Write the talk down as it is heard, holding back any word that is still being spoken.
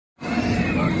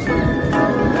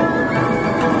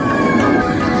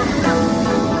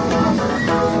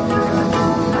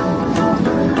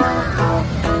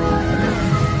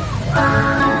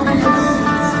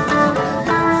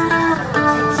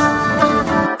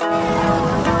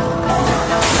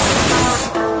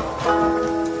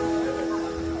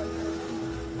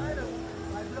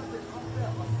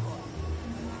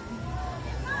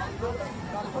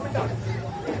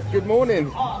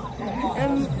happening?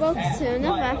 Welcome to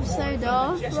another episode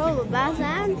of Rhumba Wrap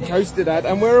Up. Toasted Ad,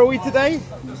 and where are we today?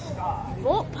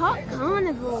 Thorpe Park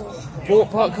Carnival. Thorpe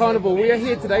Park Carnival. We are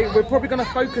here today. We're probably going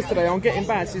to focus today on getting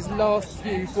Baz's last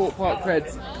few Thorpe Park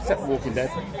creds, except Walking Dead.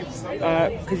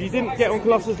 Because you didn't get on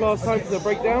Colossus last time for the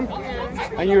breakdown,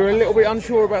 and you were a little bit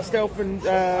unsure about Stealth and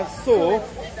Saw,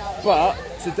 but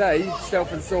today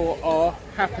Stealth and Saw are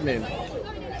happening.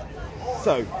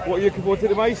 So, what are you looking forward to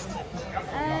the most?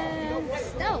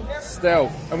 Stealth.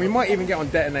 Stealth. And we might even get on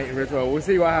Detonator as well. We'll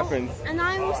see what happens. And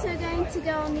I'm also going to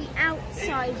go on the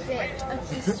outside bit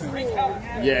of the swarm.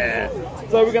 Yeah.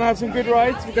 So we're going to have some good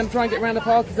rides. We're going to try and get around the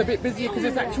park. It's a bit busier because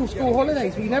it's actual school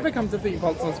holidays. We never come to theme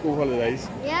parks on school holidays.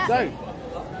 Yeah. So,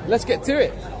 let's get to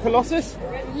it. Colossus?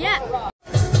 Yeah.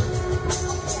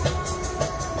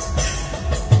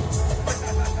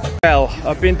 Well,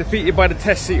 I've been defeated by the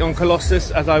test seat on Colossus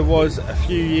as I was a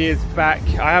few years back.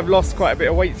 I have lost quite a bit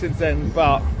of weight since then,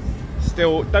 but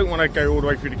still don't want to go all the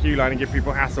way through the queue line and give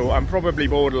people hassle. I'm probably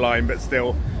borderline, but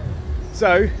still.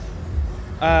 So,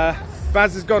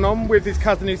 Baz has gone on with his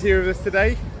cousin who's here with us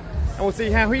today, and we'll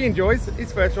see how he enjoys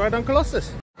his first ride on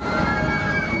Colossus.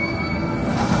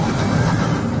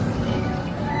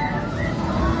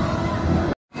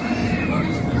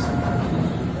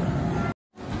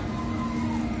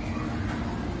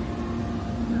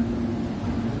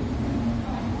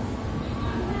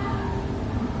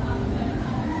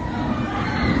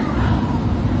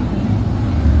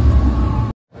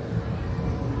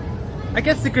 I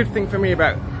guess the good thing for me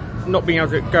about not being able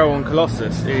to go on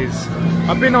Colossus is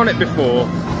I've been on it before,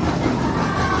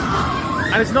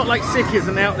 and it's not like Sick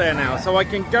isn't out there now, so I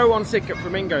can go on Sick at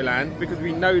Flamingo Land because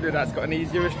we know that that's got an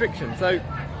easier restriction, so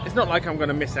it's not like I'm going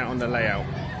to miss out on the layout,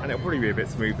 and it'll probably be a bit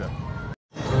smoother.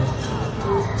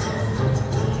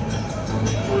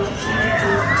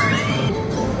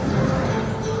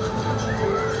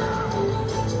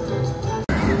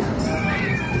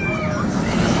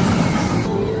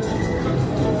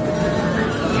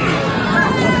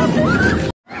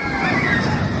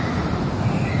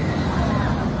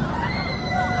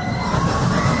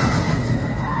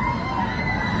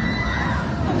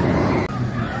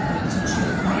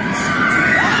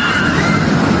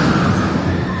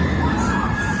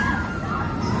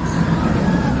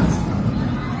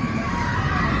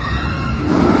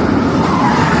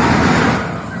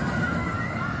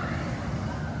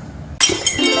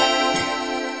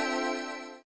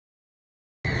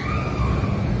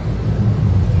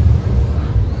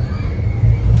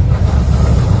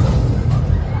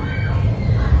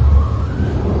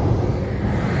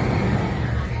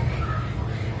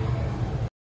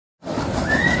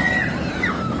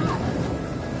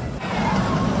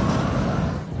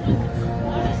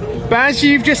 Baz,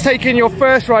 you've just taken your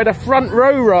first ride, a front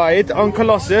row ride on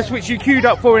Colossus, which you queued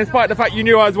up for in spite of the fact you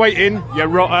knew I was waiting, you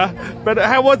rotter. But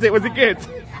how was it? Was it good?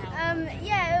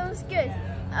 Yeah, it was good.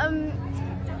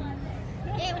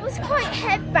 It was quite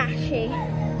head bashy.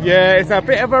 Yeah, it's a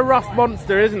bit of a rough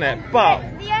monster, isn't it? But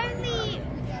the only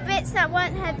bits that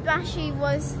weren't head bashy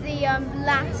was the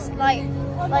last, like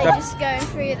just going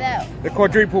through the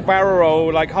quadruple barrel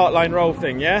roll, like heartline roll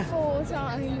thing, yeah? 4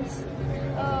 times.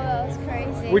 Oh, that was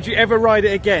crazy. Would you ever ride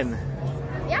it again?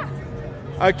 Yeah.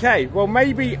 Okay, well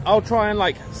maybe I'll try and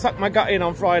like suck my gut in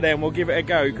on Friday and we'll give it a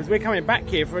go, because we're coming back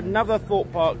here for another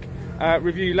Thorpe Park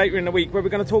review later in the week where we're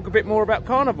going to talk a bit more about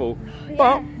Carnival. Yeah.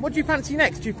 But what do you fancy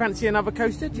next? Do you fancy another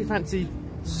coaster? Do you fancy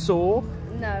Saw?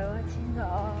 No, I do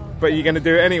not. But you're going to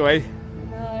do it anyway?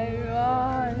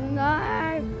 No,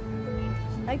 no.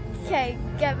 Okay,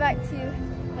 get back to you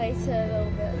later a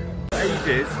little bit.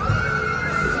 Ages.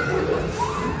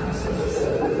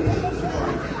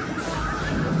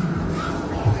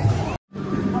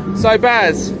 So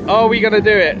Baz, are we going to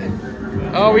do it?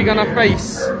 Are we going to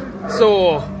face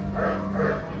Saw? I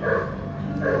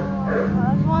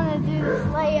want to do this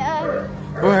later.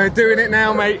 We're doing it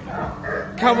now, mate.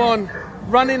 Come on,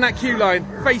 run in that queue line,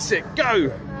 face it, go!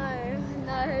 No.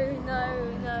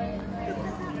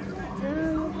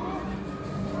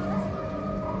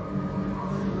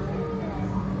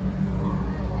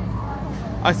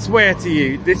 I swear to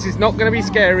you, this is not going to be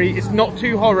scary, it's not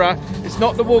too horror, it's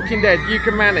not The Walking Dead, you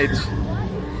can manage.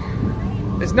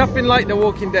 There's nothing like The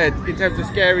Walking Dead in terms of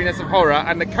scariness of horror,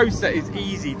 and the coaster is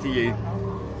easy to you.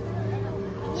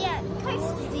 Yeah, the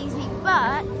coaster's easy,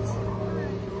 but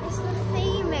it's the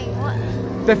theming.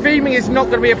 What? The theming is not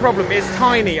going to be a problem, it's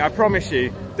tiny, I promise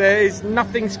you. There is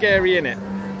nothing scary in it.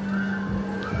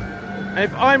 And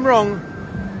if I'm wrong,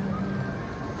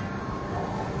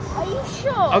 Are you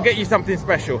sure? I'll get you something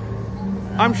special.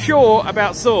 I'm sure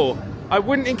about Saw. I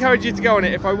wouldn't encourage you to go on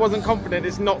it if I wasn't confident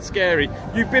it's not scary.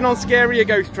 You've been on scarier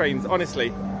ghost trains,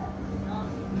 honestly.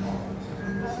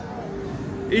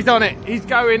 He's on it, he's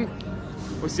going.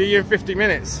 We'll see you in 50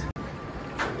 minutes.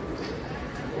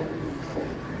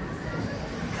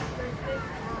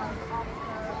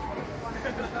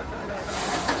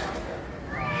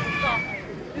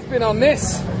 He's been on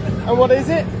this. And what is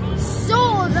it?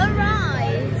 Saw the Ride.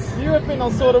 You have been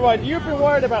on Saw the Ride. You've been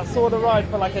worried about Saw the Ride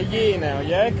for like a year now,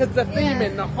 yeah? Because the theme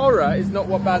in the horror is not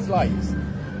what Baz likes.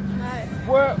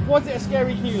 No. Was it a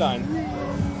scary queue line? No,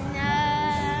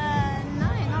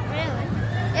 not really.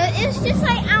 It was just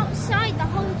like outside the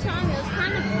whole time. It was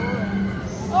kind of boring.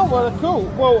 Oh, well, cool.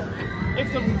 Well,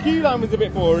 if the queue line was a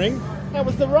bit boring, how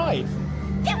was the ride?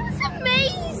 It was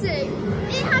amazing.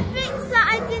 It had bits that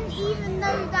I didn't even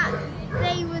know that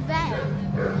they were there.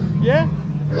 Yeah?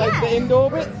 Like the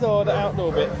indoor bits or the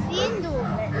outdoor bits? The indoor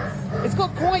bits. It's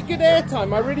got quite good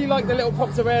airtime. I really like the little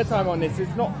pops of airtime on this.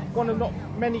 It's not one of not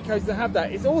many coasters that have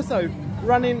that. It's also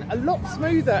running a lot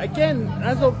smoother. Again,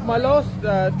 as of my last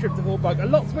trip to Thorpe Park, a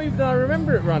lot smoother than I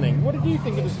remember it running. What did you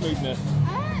think of the smoothness?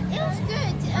 It was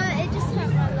good. It just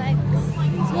hurt my legs.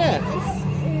 Yeah.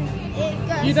 It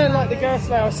goes You don't like the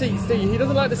Gerstlauer seats, do you? He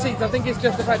doesn't like the seats. I think it's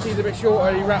just the fact he's a bit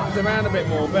shorter. He wraps around a bit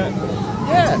more. But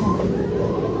yeah.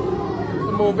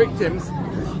 More victims.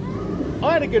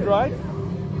 I had a good ride.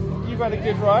 You've had a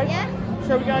good ride. Yeah.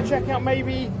 Shall we go and check out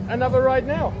maybe another ride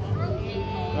now?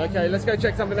 Okay, let's go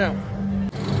check something out.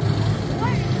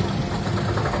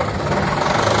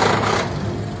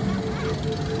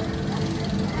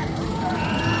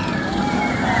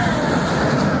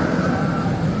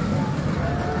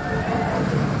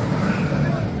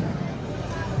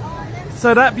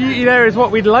 So that beauty there is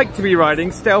what we'd like to be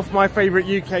riding. Stealth, my favourite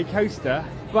UK coaster,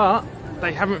 but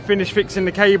they haven't finished fixing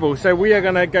the cable, so we are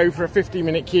going to go for a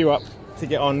 50-minute queue up to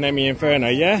get on Nemi Inferno,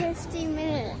 yeah? 50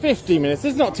 minutes. 50 minutes,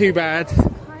 it's not too bad.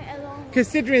 Quite a long.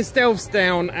 Considering Stealth's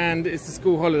down and it's the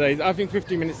school holidays, I think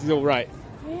 50 minutes is all right.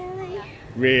 Really?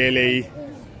 Really? Really?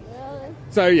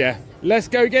 So yeah, let's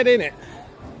go get in it.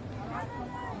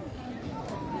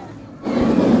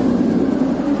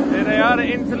 There they are,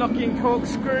 the interlocking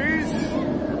corkscrews.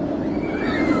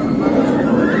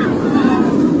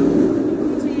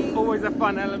 Always a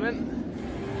fun element.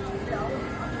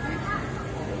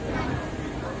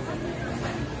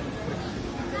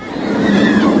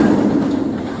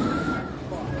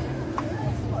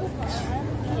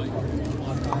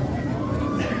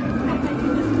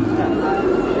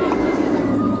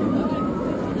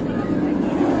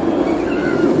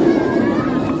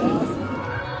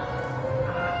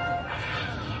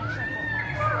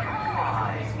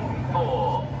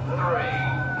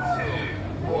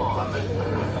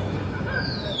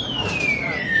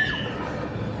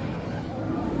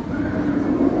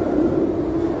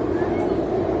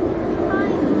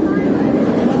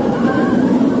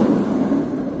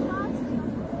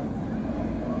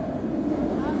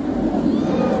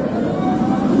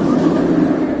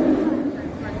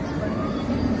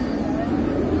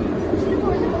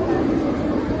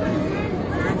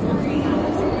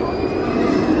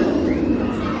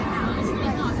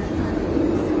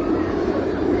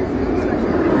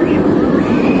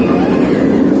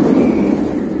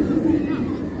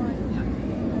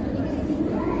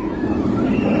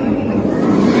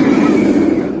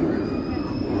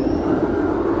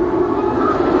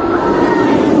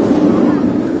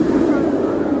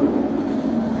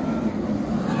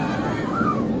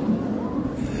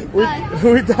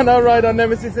 We've done our ride on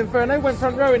Nemesis Inferno, went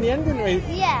front row in the end, didn't we?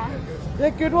 Yeah. Yeah,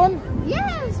 good one?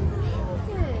 Yeah, it was really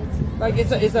good. Like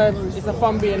it's a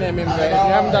fun B&M in there. If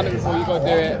you haven't done it before, you've got to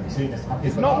do it.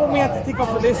 It's not one we had to tick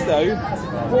off the list though.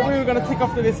 What we were going to tick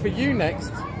off the list for you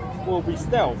next will be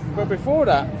Stealth. But before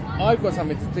that, I've got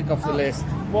something to tick off the list.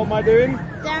 What am I doing?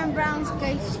 Derren Brown's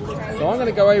Ghost train. So I'm going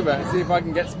to go over and see if I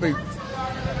can get spooked.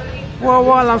 Well,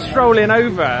 while I'm strolling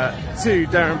over to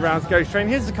Derren Brown's Ghost Train,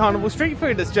 here's the Carnival street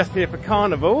food that's just here for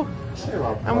Carnival.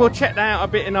 And we'll check that out a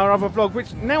bit in our other vlog,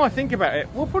 which now I think about it,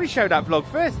 we'll probably show that vlog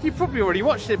first. You've probably already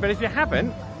watched it, but if you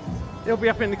haven't, it'll be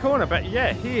up in the corner. But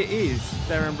yeah, here is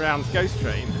Derren Brown's Ghost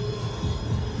Train.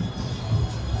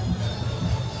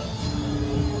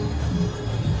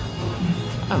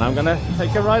 And I'm going to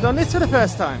take a ride on this for the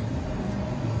first time.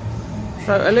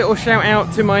 So a little shout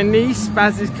out to my niece,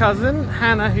 Baz's cousin,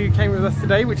 Hannah, who came with us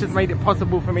today, which has made it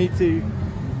possible for me to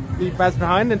leave Baz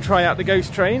behind and try out the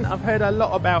Ghost Train. I've heard a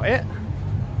lot about it,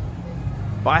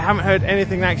 but I haven't heard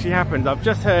anything that actually happened. I've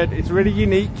just heard it's really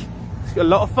unique, it's got a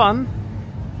lot of fun,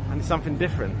 and it's something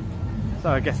different. So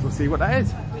I guess we'll see what that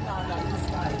is.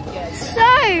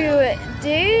 So,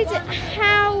 dude,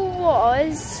 how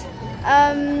was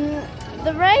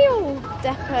the rail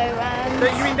depot and...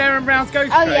 You mean Derren Brown's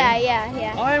Ghost Train? Oh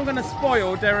yeah. I am going to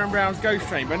spoil Derren Brown's Ghost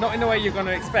Train, but not in the way you're going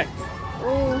to expect.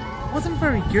 Ooh. It wasn't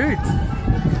very good.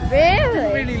 Really? I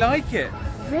didn't really like it.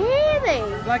 Really?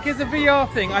 Like, it's a VR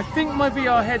thing. I think my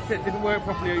VR headset didn't work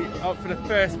properly for the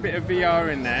first bit of VR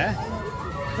in there.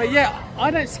 But yeah,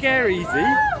 I don't scare easy,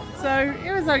 so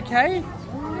it was okay. It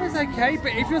was okay,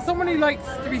 but if you're someone who likes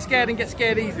to be scared and get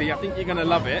scared easy, I think you're going to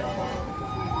love it.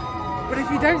 But if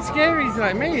you don't scare easy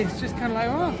like me, it's just kind of like,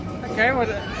 oh, okay, well,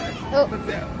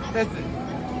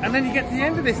 and then you get to the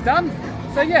end of this, done.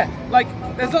 So yeah, like,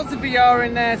 there's lots of VR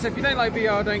in there, so if you don't like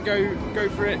VR, don't go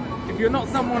for it. If you're not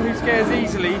someone who scares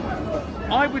easily,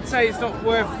 I would say it's not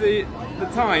worth the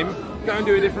time. Go and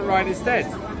do a different ride instead.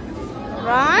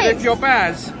 Right. But if you're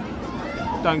Baz,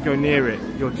 don't go near it.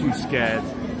 You're too scared.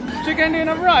 Should we go and do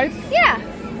another ride? Yeah.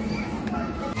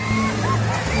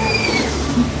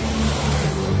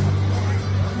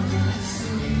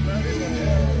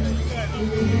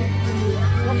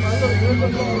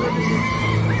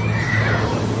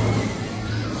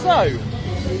 So,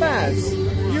 Baz,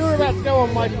 you're about to go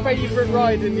on my favourite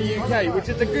ride in the UK, which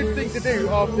is a good thing to do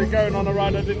after going on a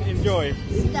ride I didn't enjoy.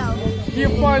 Stealth. You're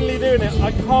finally doing it.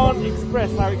 I can't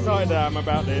express how excited I am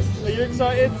about this. Are you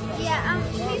excited? Yeah,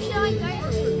 who should I go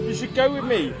with? You should go with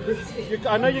me.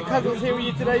 I know your cousin's here with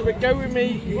you today, but go with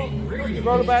me.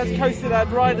 Roller Baz, Coaster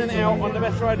Dad, riding out on the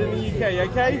best ride in the UK,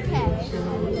 okay?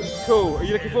 Okay. Cool. Are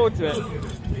you looking forward to it?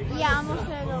 Yeah, I'm also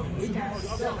a little bit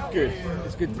scared. Good.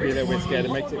 It's good to be a little bit scared.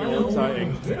 It makes it more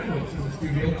exciting.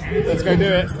 Let's go do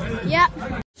it. Yep.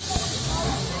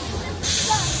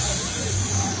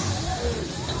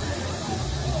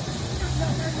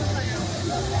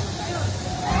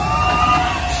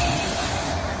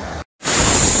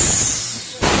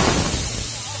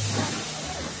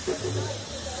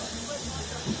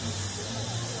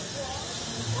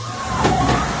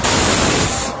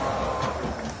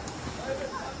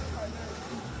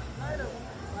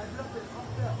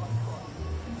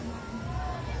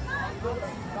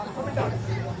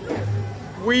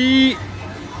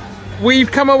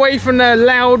 We've come away from the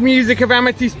loud music of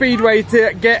Amity Speedway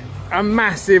to get a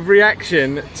massive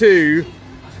reaction to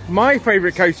my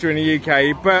favourite coaster in the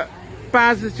UK, but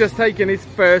Baz has just taken his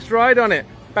first ride on it.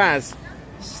 Baz,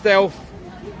 Stealth,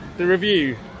 the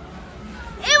review.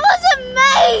 It was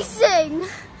amazing!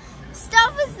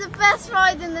 Stealth is the best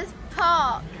ride in this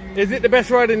park. Is it the best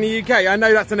ride in the UK? I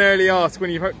know that's an early ask when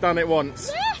you've done it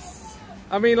once. Yes!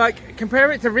 I mean, like,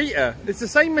 compare it to Rita. It's the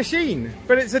same machine,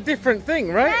 but it's a different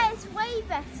thing, right? Yeah, it's way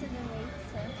better than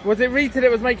Rita. Was it Rita that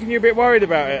was making you a bit worried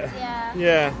about it? Yeah.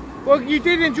 Yeah. Well, you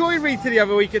did enjoy Rita the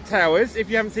other week at Towers. If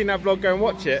you haven't seen that vlog, go and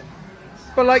watch it.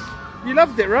 But, like, you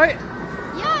loved it, right?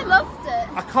 Yeah, I loved it.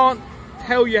 I can't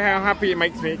tell you how happy it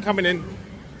makes me coming in.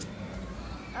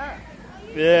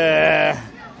 Yeah.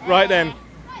 Right then.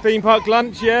 Theme park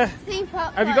lunch, yeah? Theme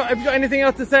park Have you got anything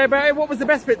else to say about it? What was the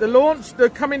best bit? The launch? The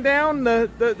coming down? The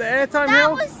airtime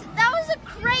hill? That was a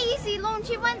crazy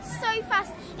launch. It went so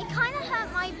fast. It kind of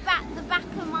hurt my back, the back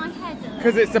of my head a little.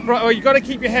 Because it's well, you got to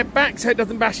keep your head back so it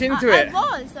doesn't bash into it. I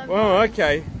was. Oh,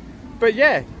 okay. But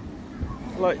yeah.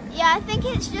 Like. Yeah, I think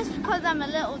it's just because I'm a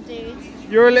little dude.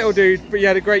 You're a little dude, but you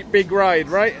had a great big ride,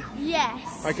 right?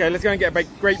 Yes. Okay, let's go and get a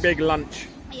great big lunch.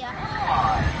 Yeah.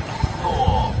 5,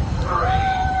 4, 3,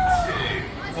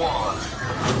 2, 1.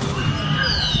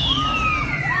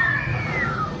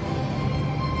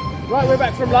 Right, we're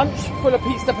back from lunch, full of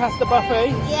pizza pasta buffet.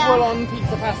 Yeah. Full on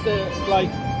pizza pasta, like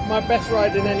my best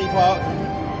ride in any park.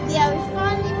 Yeah, we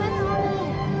finally went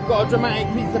on it. Got a dramatic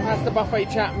pizza pasta buffet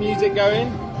chat music going.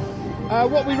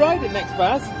 What we riding next,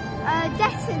 Baz?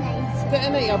 Detonator.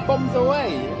 Detonator, bombs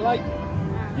away. Like,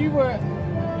 you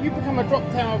become a drop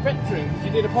tower veteran because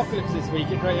you did Apocalypse this week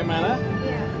at Greater Manor.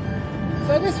 Yeah.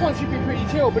 So this one should be pretty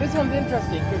chill, but this one's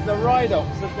interesting because the ride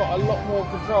ops have got a lot more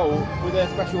control with their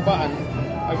special button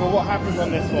over what happens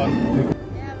on this one.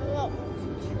 They have a lot more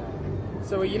control.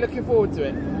 So are you looking forward to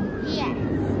it? Yes.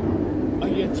 Are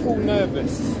you at all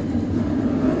nervous?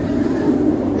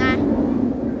 Nah.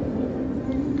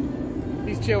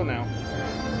 He's chill now.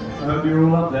 I hope you're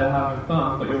all up there having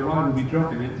fun, but your ride will be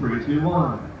dropping in 3, 2,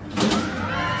 1.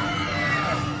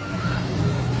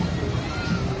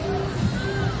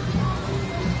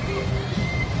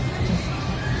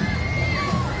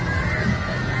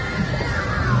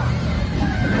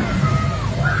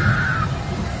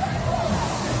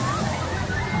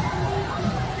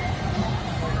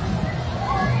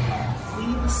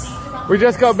 We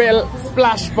just got a bit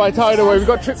splashed by tidal wave. We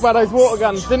got tricked by those water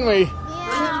guns, didn't we?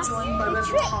 Yeah.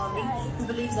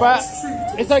 But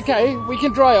it's okay, we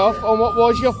can dry off on what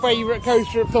was your favourite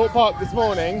coaster at Thorpe Park this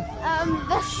morning.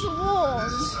 The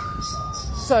Swarm.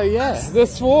 So yeah, the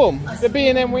Swarm, the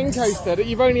B&M wing coaster that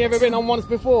you've only ever been on once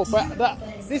before. But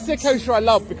this is a coaster I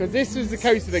love because this was the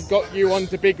coaster that got you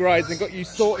onto big rides and got you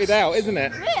sorted out, isn't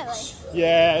it? Really?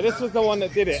 Yeah, this was the one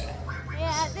that did it.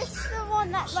 Yeah, this is the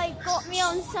one that like got me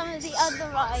on some of the other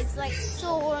rides like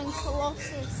Soar and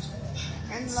Colossus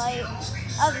and like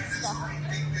other stuff.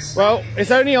 Well,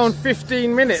 it's only on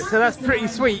 15 minutes, so that's pretty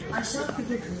sweet. I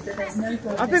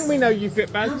think we know you,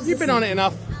 Fitbaz. You've been on it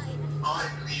enough. I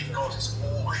believe God is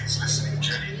always listening,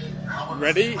 Jenny.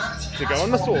 Ready to go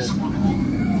on the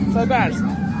Swarm. So Baz,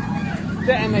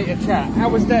 Detonator chat. How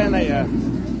was Detonator?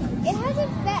 It had a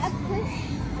better push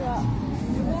drop.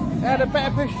 It had a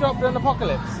better push drop than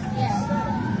Apocalypse.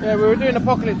 Yeah. Yeah, we were doing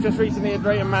Apocalypse just recently at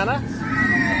Drayton Manor.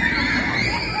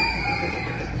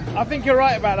 I think you're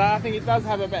right about that. I think it does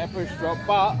have a better push drop,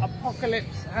 but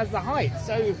Apocalypse has the height,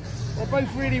 so they're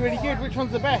both really, really good. Which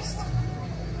one's the best?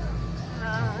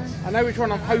 I know which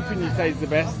one I'm hoping you say is the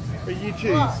best, but you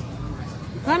choose. What?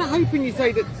 I'm kind of hoping you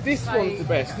say that this one's the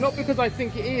best, not because I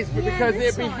think it is, but because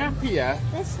it'd be happier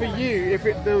for you if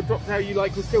the drop tail you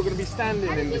like was still going to be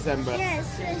standing in December.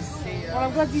 Yes. Well,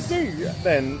 I'm glad you do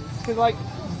then, because like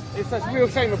it's a real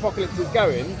shame Apocalypse is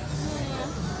going,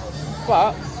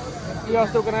 but we are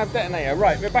still going to have Detonator.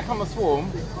 Right, we're back on the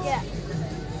Swarm. Yeah.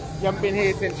 You haven't been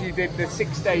here since you did the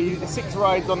 6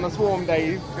 rides on the Swarm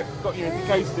day that got you into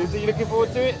coasters. Are you looking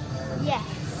forward to it? Yes.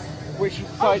 Which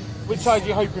side are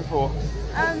you hoping for?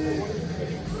 I'm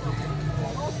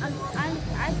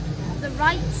the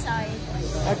right side.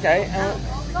 Okay,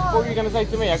 what were you going to say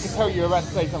to me? I could tell you were about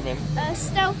to say something.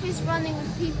 Stealth is running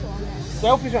with people on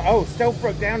it. Stealth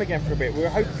broke down again for a bit. We were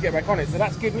hoping to get back on it, so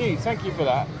that's good news. Thank you for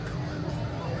that.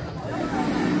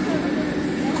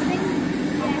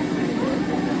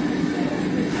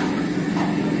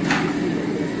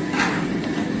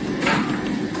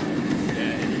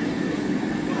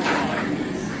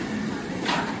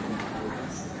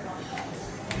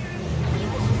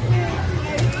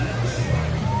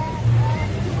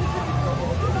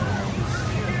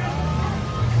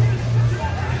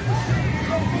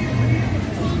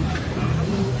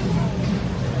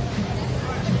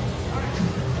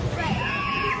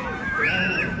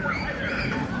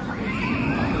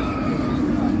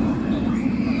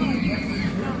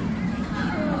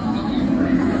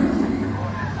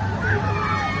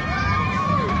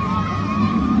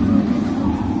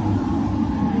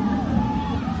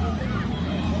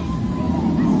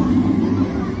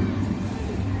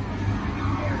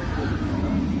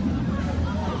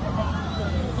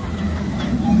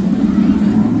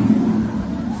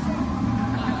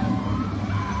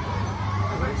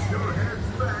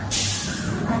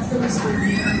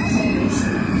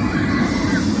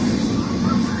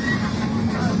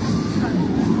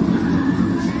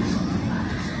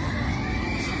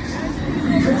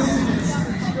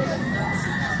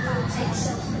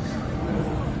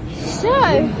 So,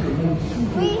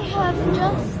 we have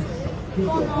just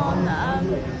gone on,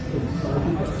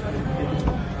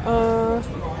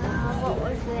 what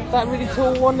was it? That really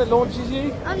tall one that launches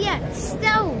you? Oh yeah,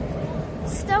 Stealth.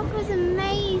 Stealth was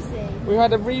amazing. We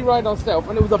had a re-ride on Stealth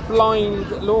and it was a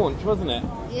blind launch, wasn't it?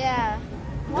 Yeah.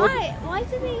 Why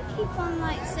do they keep on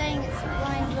like saying it's a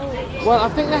blind launch? Well, I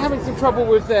think they're having some trouble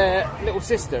with their little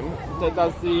system that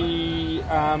does the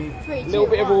little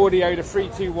bit of audio, the 3,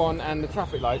 2, 1 and the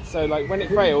traffic lights. So like when it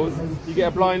fails, you get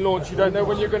a blind launch, you don't know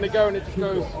when you're going to go and it just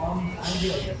goes.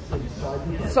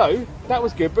 So, that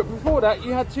was good. But before that,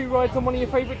 you had 2 rides on one of your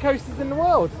favourite coasters in the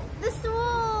world. The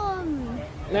Swarm!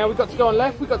 Now we got to go on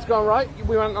left, we got to go on right.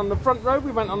 We went on the front row,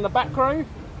 we went on the back row.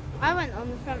 I went on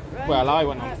the front row. Well, I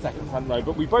went on the second front row,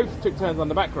 but we both took turns on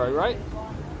the back row, right?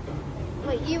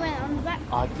 Wait, you went on the back?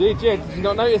 I did, yeah. Did you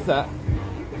not notice that?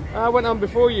 I went on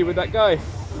before you with that guy.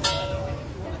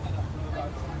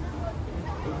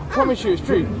 Promise you it's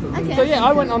true. Okay. So yeah,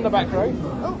 I went on the back row.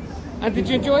 Oh. And did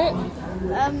you enjoy it?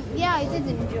 Yeah, I did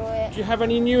enjoy it. Do you have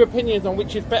any new opinions on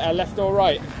which is better, left or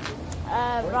right?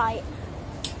 Right.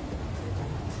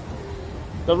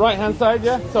 The right hand side,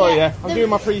 yeah? Sorry, Yeah, I'm doing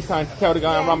my free sign to tell the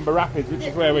guy on Rhumba Rapids, which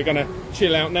is where we're going to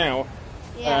chill out now.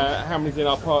 Yeah. How many's in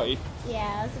our party? Yeah,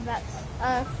 I was about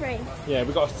 3. Yeah,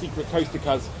 we've got a secret coaster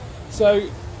cuz. So,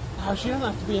 she doesn't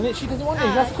have to be in it, she doesn't want to,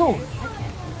 that's cool. Okay.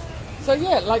 So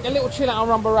yeah, like a little chill out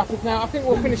on Rhumba Rapids now. I think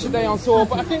we'll finish the day on Soar,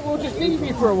 but I think we'll just leave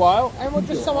you for a while and we'll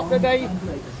just sum up the day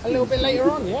a little bit later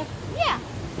on, yeah? Yeah.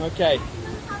 Okay.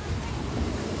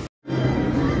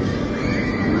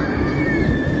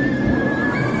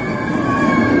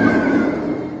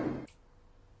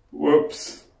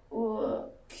 Whoops.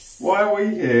 Why are we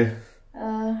here?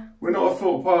 We're not at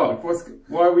Thorpe Park.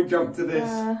 Why we jumped to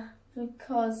this?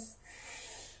 Because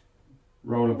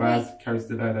Roller Baz,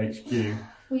 Coaster Dad HQ.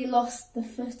 we lost the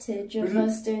footage of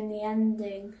us doing the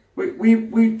ending.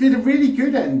 We did a really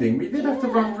good ending. We did have to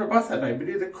run for a bus that day, but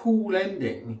we did a cool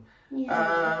ending.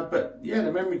 Yeah. But yeah,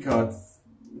 the memory card's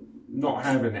not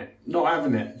having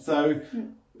it. So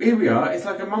here we are. It's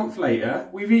like a month later.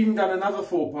 We've even done another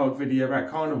Thorpe Park video about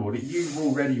Carnival that you've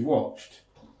already watched.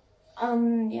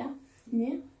 Yeah.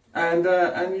 And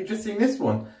you've just seen this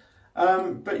one.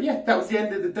 But yeah, that was the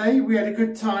end of the day. We had a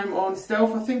good time on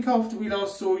Stealth. I think after we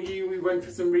last saw you, we went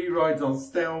for some re-rides on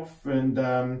Stealth and...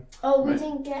 we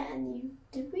didn't get any...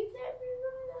 Did we get a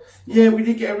re-ride on Stealth? Yeah, we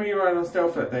did get a re-ride on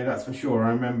Stealth that day, that's for sure. I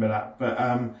remember that. But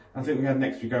I think we had an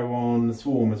extra go on the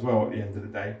Swarm as well at the end of the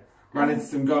day. Ran into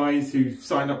some guys who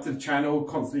signed up to the channel,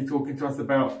 constantly talking to us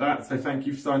about that. So thank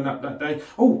you for signing up that day.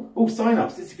 Oh,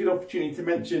 sign-ups. This is a good opportunity to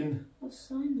mention... What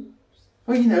sign-ups?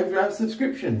 Well, you know, we have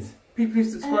subscriptions. People who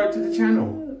subscribe to the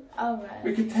channel. Alright.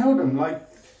 We could tell them, like...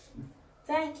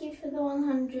 Thank you for the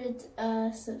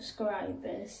 100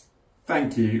 subscribers.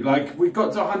 Thank you. Like, we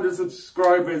got to 100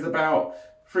 subscribers about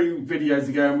 3 videos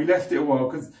ago and we left it a while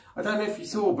because I don't know if you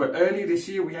saw, but earlier this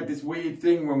year we had this weird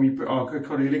thing when we put our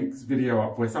Cody Links video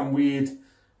up where some weird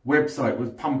website was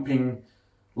pumping,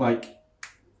 like...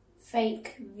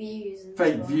 Fake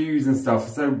views and stuff.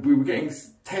 So we were getting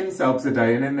 10 subs a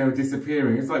day and then they were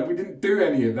disappearing. It's like we didn't do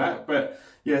any of that, but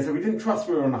yeah, so we didn't trust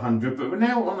we were on 100, but we're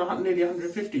now on nearly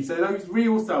 150. So those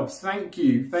real subs, thank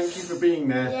you for being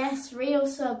there. Yes, real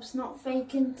subs, not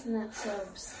fake internet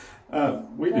subs.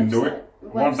 We didn't do it.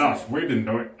 One us, we didn't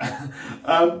do it.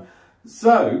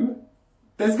 So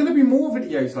there's going to be more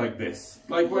videos like this,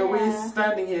 like where we're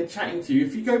standing here chatting to you.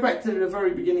 If you go back to the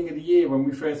very beginning of the year when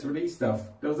we first released stuff,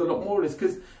 there was a lot more of this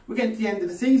because we're getting to the end of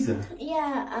the season.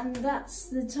 Yeah, and that's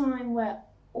the time where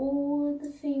all of the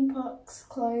theme parks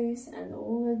close and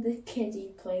all of the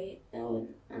kiddie play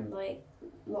and like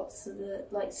lots of the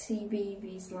like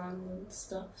CBeebies land and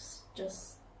stuff's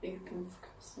just open for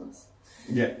Christmas.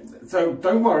 Yeah, so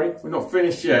don't worry, we're not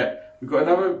finished yet. We've got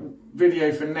another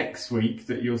video for next week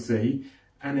that you'll see.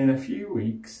 And in a few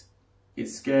weeks,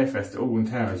 it's Scarefest at Alton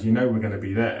Towers. You know we're going to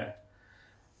be there.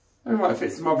 I might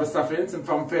fit some other stuff in, some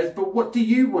fun fairs. But what do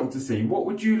you want to see? What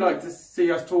would you like to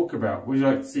see us talk about? Would you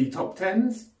like to see top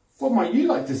 10s? What might you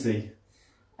like to see?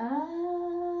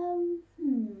 Oh,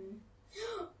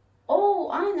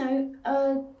 I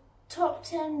know. Top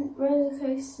 10 roller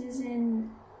coasters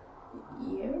in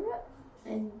Europe?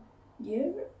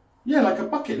 Yeah, like a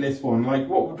bucket list one. Like,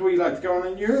 what would we like to go on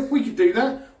in Europe? We could do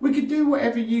that. We could do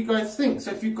whatever you guys think.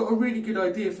 So if you've got a really good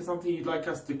idea for something you'd like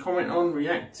us to comment on,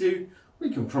 react to,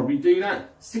 we can probably do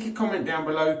that. Stick a comment down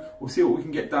below. We'll see what we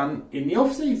can get done in the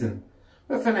off-season.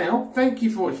 But for now, thank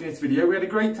you for watching this video. We had a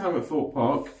great time at Thorpe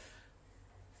Park.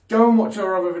 Go and watch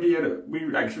our other video that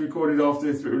we actually recorded after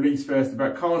this, but released first,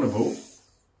 about Carnival.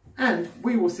 And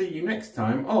we will see you next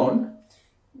time on...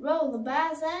 Roll the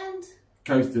Baz and...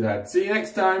 Coaster Dad. See you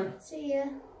next time. See ya.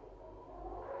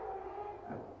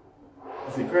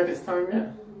 Is it credits time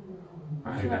yet?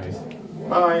 Who knows.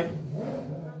 Bye.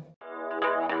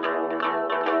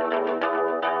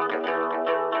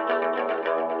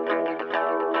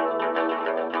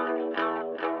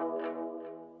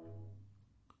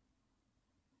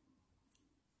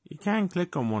 You can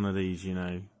click on one of these, you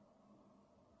know.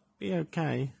 Be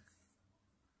okay.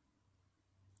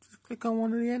 Just click on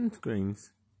one of the end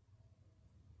screens.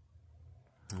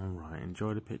 Alright,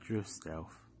 enjoy the picture of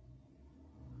Stealth.